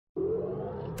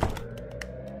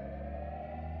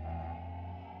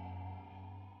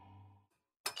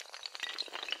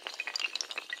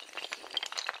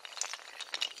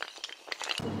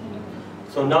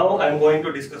So now I am going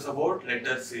to discuss about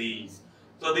letter series.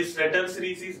 So this letter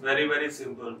series is very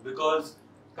simple because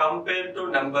compared to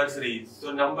number series,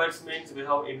 so numbers means we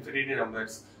have infinity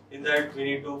numbers. In that we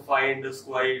need to find the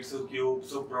squares,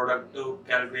 cubes, product,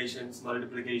 calculations,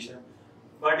 multiplication.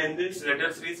 But in this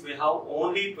letter series we have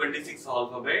only 26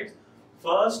 alphabets.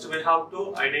 First we have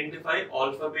to identify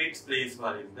alphabets place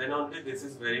values. Then only this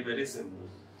is very simple.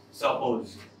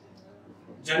 Suppose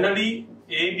generally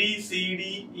A, B, C,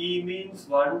 D, E means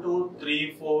 1, 2,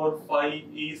 3, 4, 5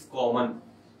 is common.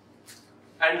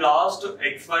 And last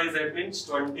X, Y, Z means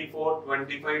 24,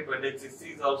 25, 26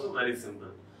 is also very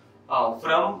simple.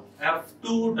 From F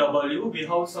to W we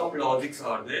have some logics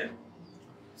are there.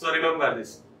 So remember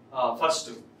this.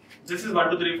 First, this is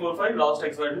 1, 2, 3, 4, 5, last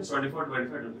X, Y means 24, 25,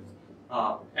 26.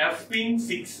 F means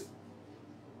 6.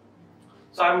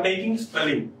 So I am taking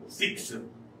spelling 6.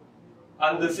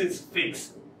 And this is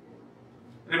fix.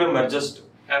 Remember, just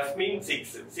F means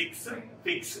 6,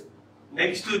 fix.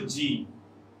 Next to G.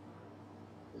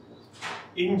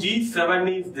 In G, 7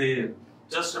 is there.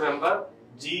 Just remember,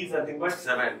 G is nothing but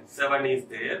 7. 7 is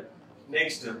there.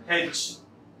 Next, H.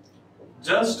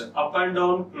 Just up and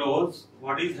down close.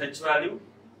 What is H value?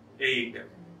 8. You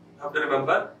have to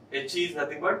remember, H is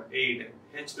nothing but 8.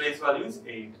 H place value is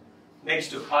 8.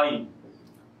 Next, I.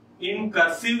 In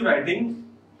cursive writing,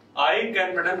 I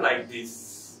can written like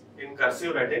this. In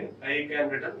cursive writing, I can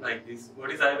written like this. What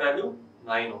is I value?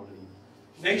 9 only.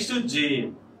 Next to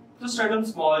J. Just write on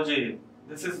small j.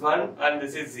 This is 1 and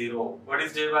this is 0. What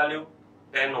is J value?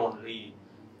 10 only.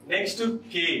 Next to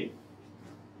K.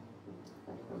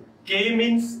 K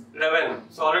means 11.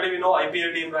 So already we know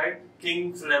IPL team, right?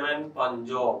 Kings 11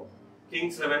 Punjab.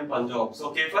 Kings 11 Punjab.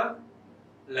 So K for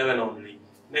 11 only.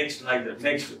 Next like that.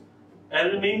 Next.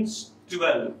 L means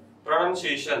 12.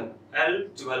 Pronunciation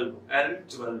L12,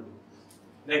 L12.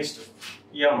 Next,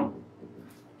 M.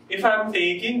 If I am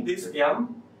taking this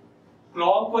M,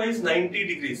 clockwise 90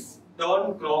 degrees,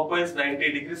 turn clockwise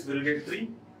 90 degrees, will get 3.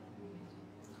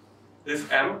 This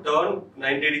M, turn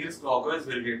 90 degrees clockwise,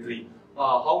 will get 3.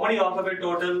 How many alphabet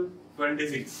total?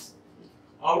 26.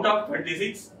 Out of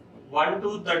 26, 1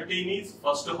 to 13 is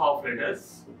first half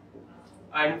letters,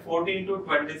 and 14 to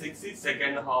 26 is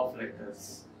second half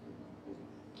letters.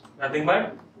 Nothing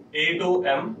but A to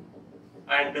M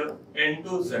and N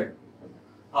to Z.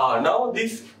 Now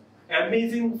this M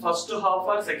is in first half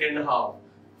or second half?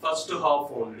 First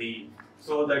half only.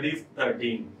 So that is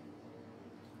 13.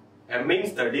 M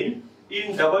means 13.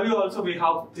 In W also we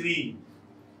have 3.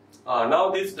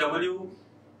 Now this W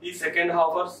is second half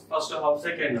or first half?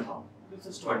 Second half. This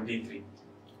is 23.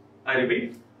 I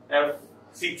repeat. F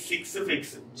 6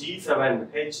 fix. G 7.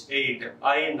 H 8.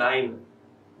 I 9.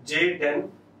 J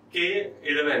 10. K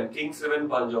 11, Kings 11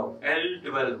 Punjab, L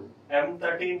 12, M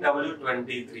 13, W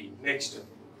 23. Next.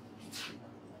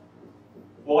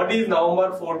 What is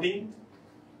November 14th?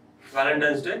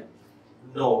 Valentine's Day?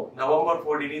 No, November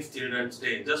 14 is Children's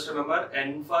Day. Just remember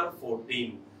N for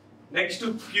 14. Next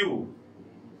to Q.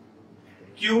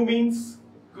 Q means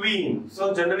Queen.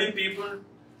 So generally people,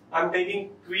 I am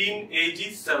taking Queen age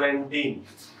is 17.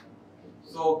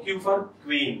 So Q for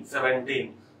Queen,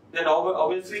 17. Then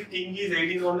obviously King is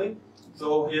 18 only.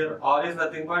 So here R is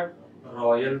nothing but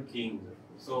Royal King.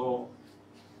 So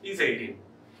is 18.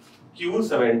 Q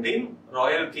 17,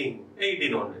 Royal King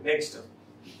 18 only. Next,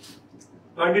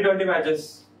 2020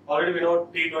 matches. Already we know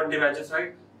T20 matches,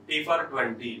 right? T for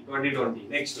 20, 2020.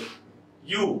 Next,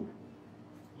 U.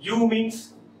 U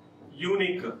means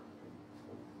unique.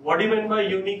 What do you mean by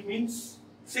unique? Means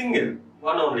single,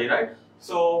 one only, right?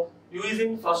 So U is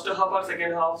in first half or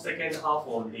second half? Second half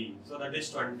only. So that is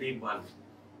 21.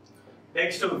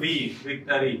 Next V,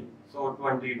 victory. So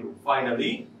 22.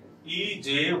 Finally, E,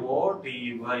 J, O,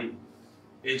 T, Y.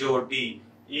 Ejoti.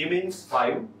 E means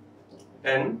 5,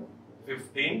 10,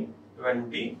 15,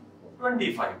 20,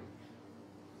 25.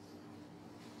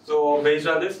 So based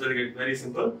on this, we'll get very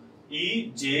simple.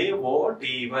 E, J, O,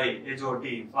 T, Y.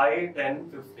 Ejoti. 5,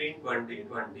 10, 15, 20,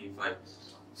 25.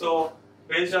 So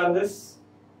based on this,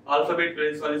 alphabet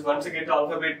place values, once again the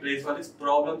alphabet place values,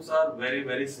 problems are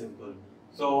very simple.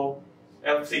 So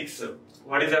F6,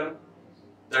 what is M?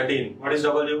 13. What is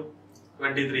W?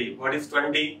 23. What is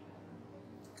 20?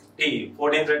 T,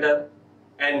 14th letter.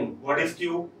 N, what is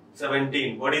Q?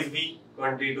 17. What is V?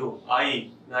 22. I,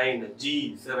 9.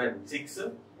 G, 7. 6.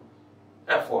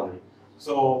 F only.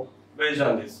 So based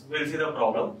on this, we'll see the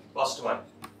problem. First one.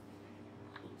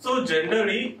 So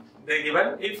generally they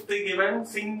given, if they given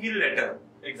single letter,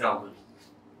 example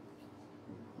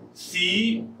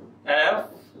C, F,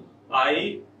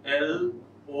 I, L,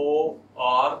 O,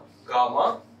 R,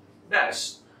 gamma,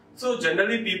 dash. So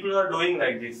generally people are doing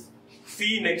like this.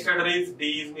 C next letter is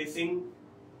D is missing,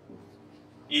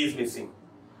 E is missing.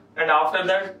 And after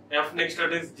that F next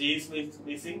letter is G is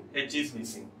missing, H is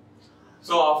missing.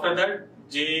 So after that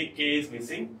J, K is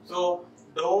missing. So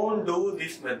don't do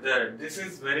this method. This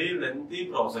is very lengthy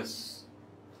process.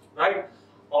 Right?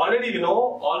 Already we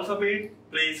know alphabet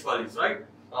place values, right?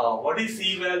 What is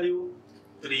C value?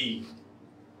 3.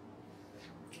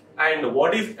 And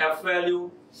what is F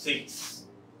value? 6.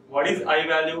 What is I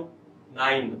value?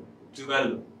 9,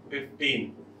 12,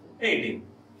 15, 18.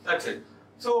 That's it.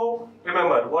 So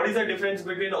remember, what is the difference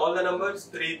between all the numbers?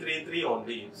 3, 3, 3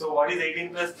 only. So what is 18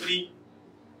 plus 3?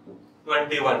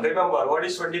 21. Remember, what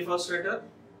is 21st letter?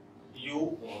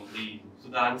 U only. So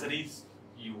the answer is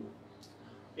U.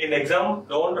 In exam,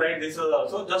 don't write this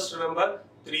also. Just remember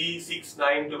 3, 6,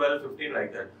 9, 12, 15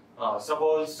 like that.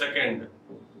 Suppose second.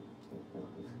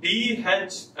 D,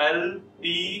 H, L,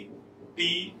 P,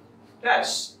 T,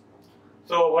 dash.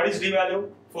 So what is D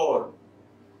value? 4.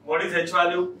 What is H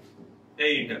value?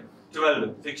 8,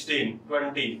 12, 16,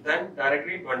 20, then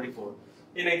directly 24.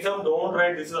 In exam, don't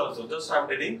write this also. Just I am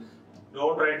telling,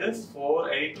 don't write this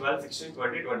 4, 8, 12, 16,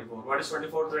 20, 24. What is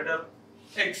 24th letter?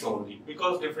 X only,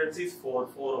 because difference is 4,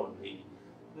 4 only.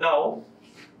 Now,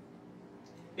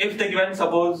 if they given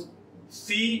suppose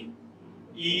C,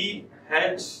 E,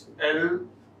 H, L,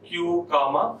 Q,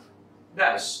 comma,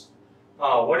 dash.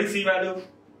 What is C value?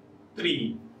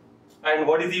 3. And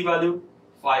what is E value?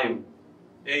 5,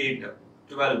 8,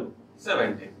 12,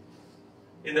 17.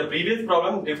 In the previous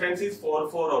problem, difference is 4,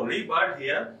 4 only, but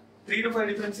here 3 to 5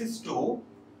 difference is 2,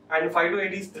 and 5 to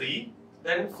 8 is 3,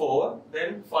 then 4,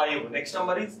 then 5. Next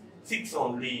number is 6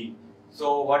 only.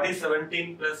 So what is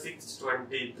 17 plus 6?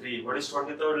 23. What is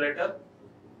 23rd letter?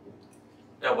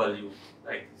 W.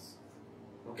 Like this.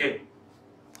 Okay.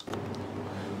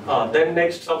 Then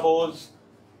next, suppose,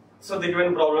 so the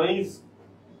given problem is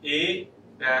A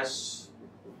dash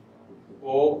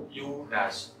O U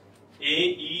dash. A,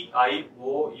 E, I,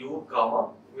 O, U, comma.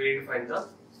 We need to find the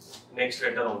next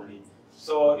letter only.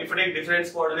 So if a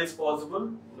difference model is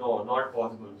possible, no, not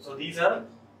possible. So these are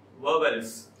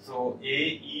vowels. So A,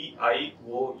 E, I,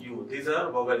 O, U. These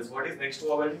are vowels. What is next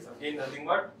vowel? Is again nothing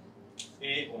but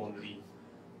A only.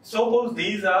 Suppose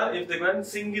these are, if they given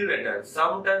single letter,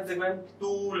 sometimes they given 2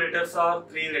 letters or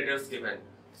 3 letters given.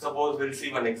 Suppose we'll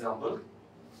see one example.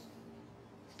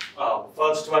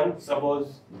 First one,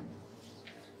 suppose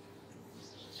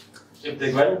if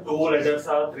they given 2 letters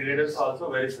or 3 letters, also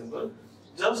very simple.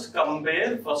 Just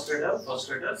compare first letter,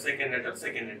 second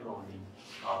letter only.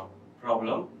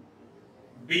 Problem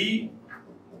B,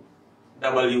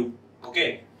 W.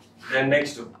 Okay. Then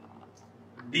next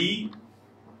D,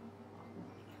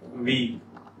 V,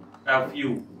 F,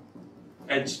 U,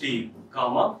 H, T,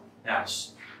 comma, dash.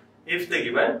 If they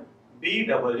given B,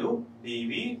 W, D,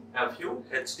 V, F, U,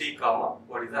 H, T, comma,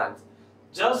 what is the answer?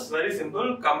 Just very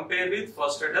simple, compare with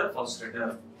first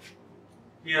letter.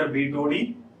 Here B to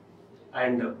D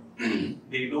and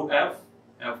D to F,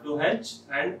 F to H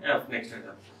and F next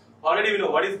letter. Already we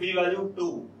know what is B value?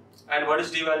 2 and what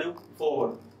is D value?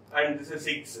 4 and this is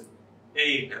 6,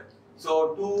 8.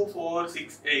 So 2, 4,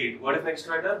 6, 8. What is next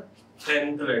letter?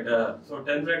 10th letter. So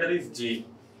 10th letter is J.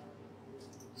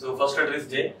 So first letter is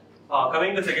J.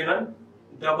 Coming to the second one,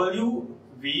 W,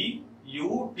 V,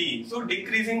 U, T. So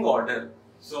decreasing order.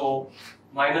 So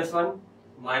minus 1,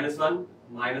 minus 1,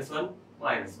 minus 1,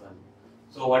 minus 1.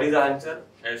 So what is the answer?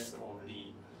 S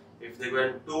only. If they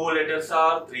went 2 letters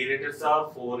are, 3 letters are,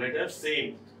 4 letters,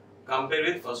 same. Compare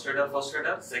with first letter,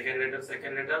 second letter,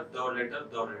 third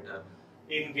letter.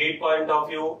 In gate point of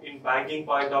view, in banking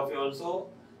point of view also,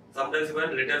 sometimes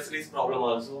even letter series problem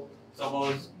also.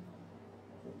 Suppose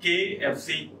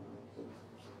KFC,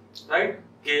 right?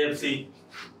 KFC,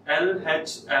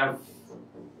 LHF,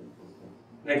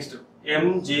 next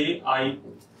MJI,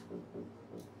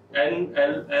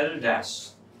 NLL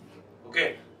dash.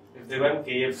 Okay, if they want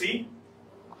KFC,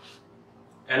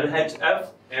 LHF,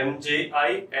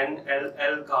 MJI,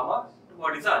 NLL, comma,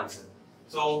 what is the answer?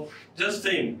 So just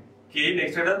saying K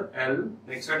next letter, L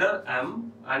next letter,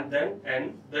 M, and then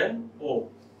N, then O.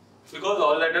 Because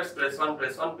all letters plus 1,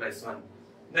 plus 1, plus 1.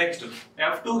 Next,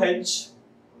 F to H,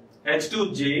 H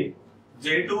to J,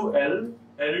 J to L,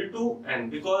 L to N.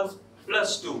 Because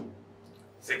plus 2.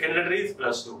 Second letter is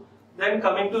plus 2. Then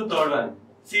coming to third one,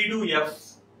 C to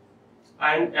F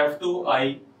and F to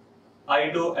I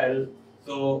to L.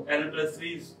 So L plus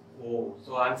 3 is O.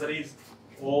 So answer is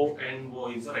O, N, O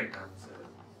is the right answer.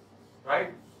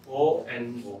 Right? O,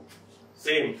 N, O.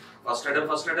 Same. First letter,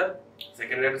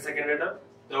 second letter,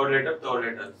 third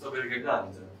letter. So we'll get the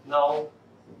answer. Now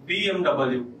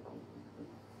BMW.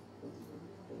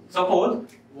 Suppose,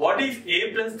 what is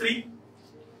A plus 3?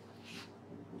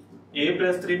 A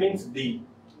plus 3 means D.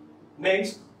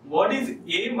 Next, what is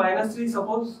A minus 3?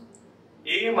 Suppose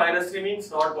A minus 3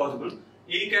 means not possible.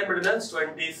 A can be written as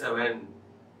 27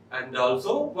 and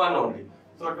also 1 only.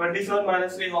 So 27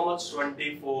 minus 3, how much?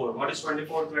 24. What is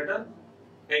 24th letter?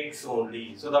 X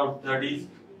only. So that is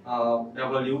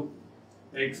W,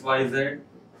 X, Y, Z,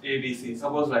 A, B, C.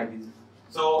 Suppose like this.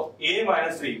 So A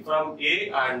minus 3, from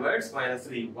A onwards minus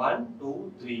 3. 1,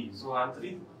 2, 3. So 1,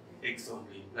 3, X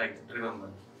only. Like that, remember.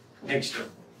 Next.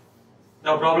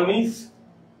 The problem is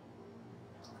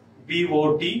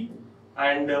BOT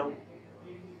and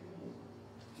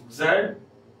Z,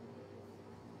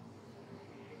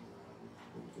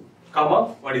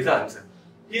 comma, what is the answer?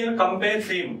 Here compare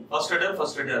same, first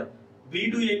letter.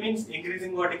 B to A means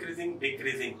increasing or decreasing?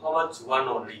 Decreasing. How much? 1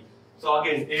 only. So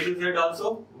again, A to Z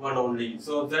also 1 only.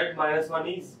 So Z minus 1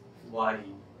 is Y.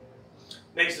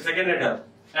 Next, second letter.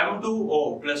 M to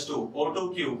O plus 2. O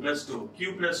to Q plus 2.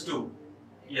 Q plus 2.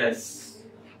 Yes.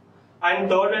 And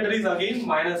third letter is again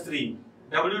minus 3.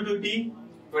 W to T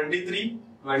 23,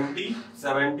 20,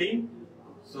 17.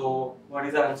 So what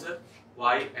is the answer?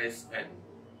 YSN.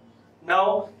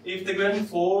 Now, if the given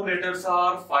 4 letters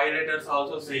or 5 letters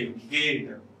also same,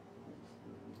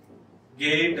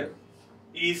 gate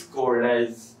is called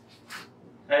as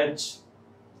H,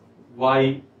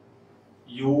 Y,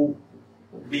 U,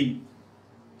 D.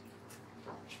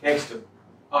 Next,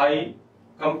 I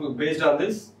come based on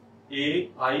this A,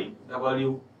 I,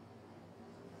 W,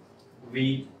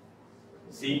 V,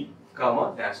 C,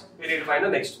 comma, dash. We need to find the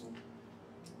next one.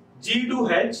 G to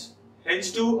H,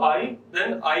 H to I,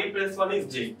 then I plus 1 is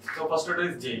J. So first letter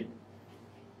is J.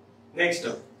 Next,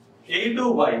 A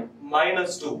to Y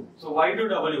minus 2. So Y to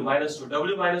W minus 2.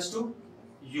 W minus 2,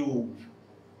 U.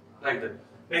 Like that.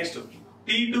 Next,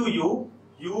 T to U,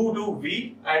 U to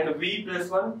V, and V plus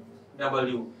 1,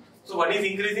 W. So one is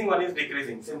increasing, one is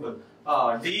decreasing. Simple.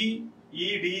 D,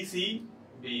 E, D, C,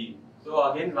 B. So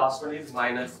again last one is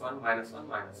minus 1, minus 1,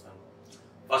 minus 1.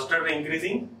 First letter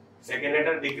increasing, second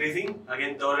letter decreasing,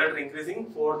 again third letter increasing,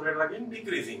 fourth letter again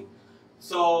decreasing.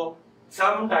 So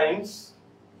sometimes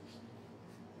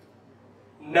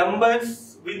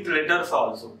numbers with letters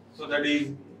also. So that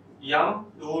is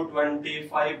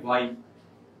M225Y.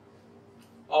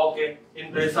 Okay,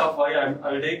 in place of Y I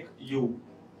will take U.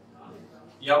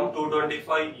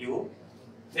 M225U.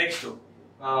 Next,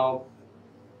 O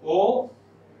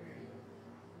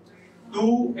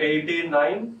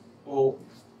 289O.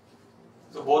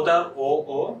 So both are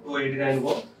O,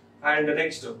 289O. And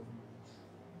next,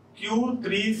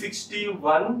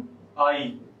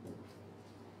 Q361I.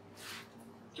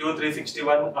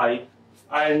 Q361I.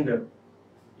 And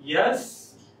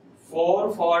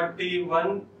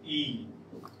S441E.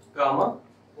 Comma,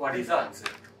 what is the answer?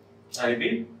 I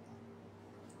repeat.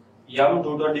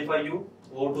 M225U,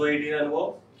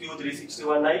 O289O,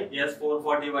 Q361I,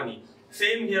 S441E.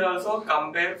 Same here also,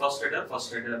 compare first letter.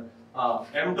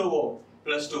 M to O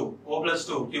plus 2, O plus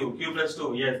 2, Q plus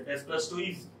 2, yes, S plus 2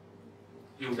 is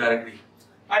Q directly.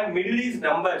 And middle is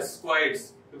numbers,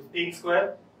 squares, 15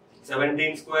 square,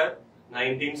 17 square,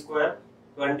 19 square,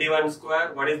 21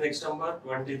 square, what is next number?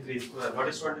 23 square. What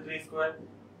is 23 square?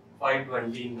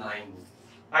 529.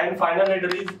 And final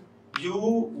letter is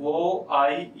U, O,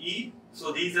 I, E.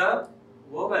 So these are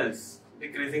vowels,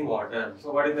 decreasing order.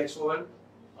 So what is next vowel?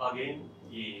 Again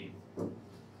A.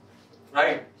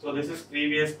 Right. So this is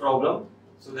previous problem.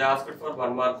 So they asked it for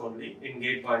 1 mark only in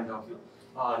gate point of view.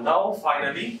 Now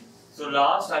finally, so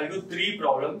last I will do 3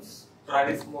 problems.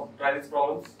 Try this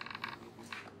problems.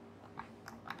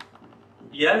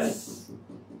 S,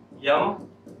 M,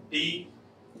 T,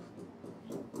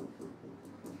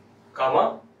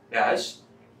 comma, dash.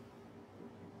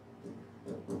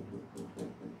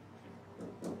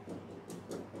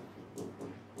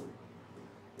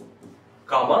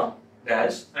 Comma,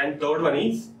 dash, and third one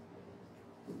is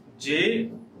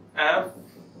J, F,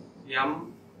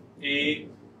 M, A,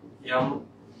 M,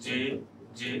 J,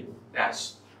 J,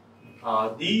 dash.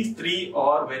 These 3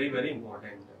 are very, very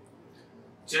important.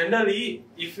 Generally,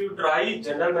 if you try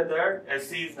general method,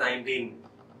 SC is 19,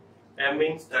 M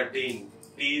means 13,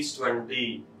 T is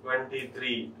 20,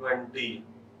 23,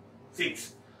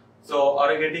 26. So,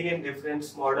 are you getting in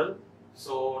difference model?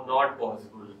 So, not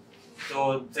possible.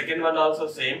 So, second one also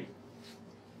same.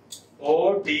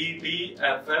 O, T, T,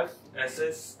 F, F, S,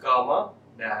 S, comma,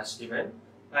 dash given.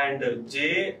 And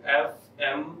J, F,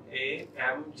 M, A,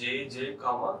 M, J, J,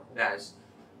 comma, dash.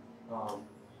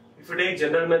 If you take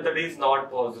general method is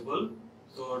not possible.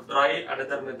 So, try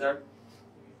another method.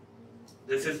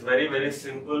 This is very, very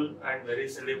simple and very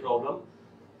silly problem.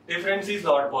 Difference is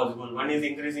not possible. One is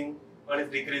increasing, one is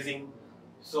decreasing.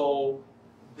 So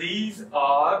these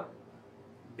are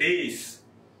days.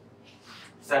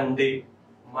 Sunday,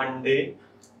 Monday,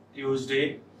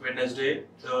 Tuesday, Wednesday,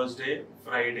 Thursday,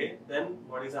 Friday. Then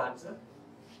what is the answer?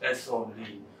 S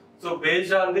only. So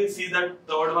based on this, see that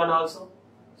third one also.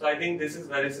 So I think this is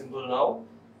very simple now.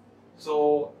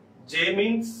 So J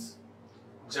means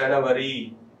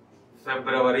January,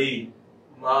 February,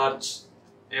 March,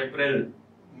 April,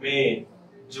 May,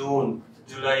 June,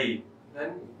 July,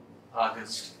 then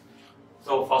August.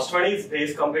 So first one is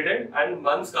days completed and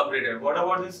months completed. What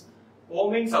about this?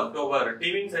 O means October.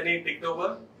 T means any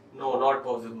Ticktober? No, not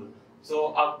possible.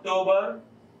 So October,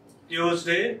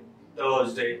 Tuesday,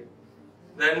 Thursday.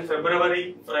 Then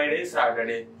February, Friday,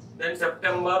 Saturday. Then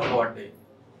September, what day?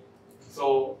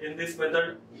 So in this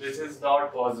method, this is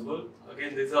not possible.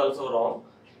 Again, this is also wrong.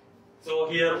 So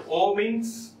here O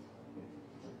means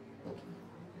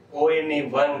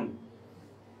ONE1,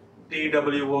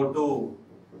 TWO2,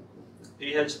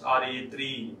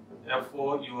 THRE3,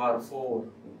 FOUR4,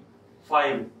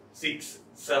 5, 6,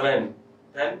 7,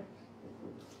 then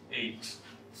 8.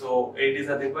 So 8 is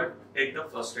nothing but take the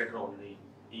first letter only,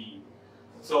 E.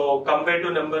 So compared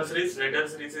to number series, letter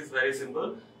series is very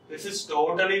simple. This is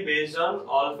totally based on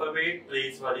alphabet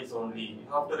trace values only. You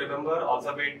have to remember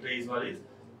alphabet trace values.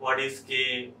 What is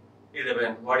K?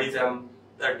 11. What is M?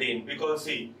 13. Because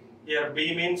see, here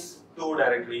B means 2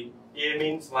 directly, A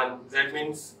means 1, Z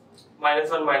means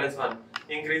 -1,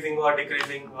 increasing or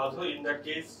decreasing. Also in that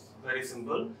case, very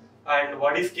simple. And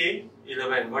what is K?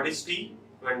 11. What is T?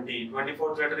 20.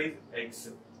 24th letter is X.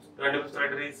 25th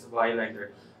letter is Y, like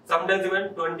that. Sometimes even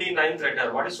 29th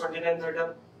letter. What is 29th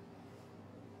letter?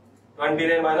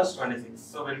 29 minus 26.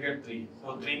 So we'll get 3.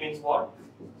 So 3 means what?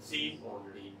 C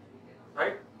only.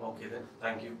 Right? Okay then.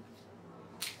 Thank you.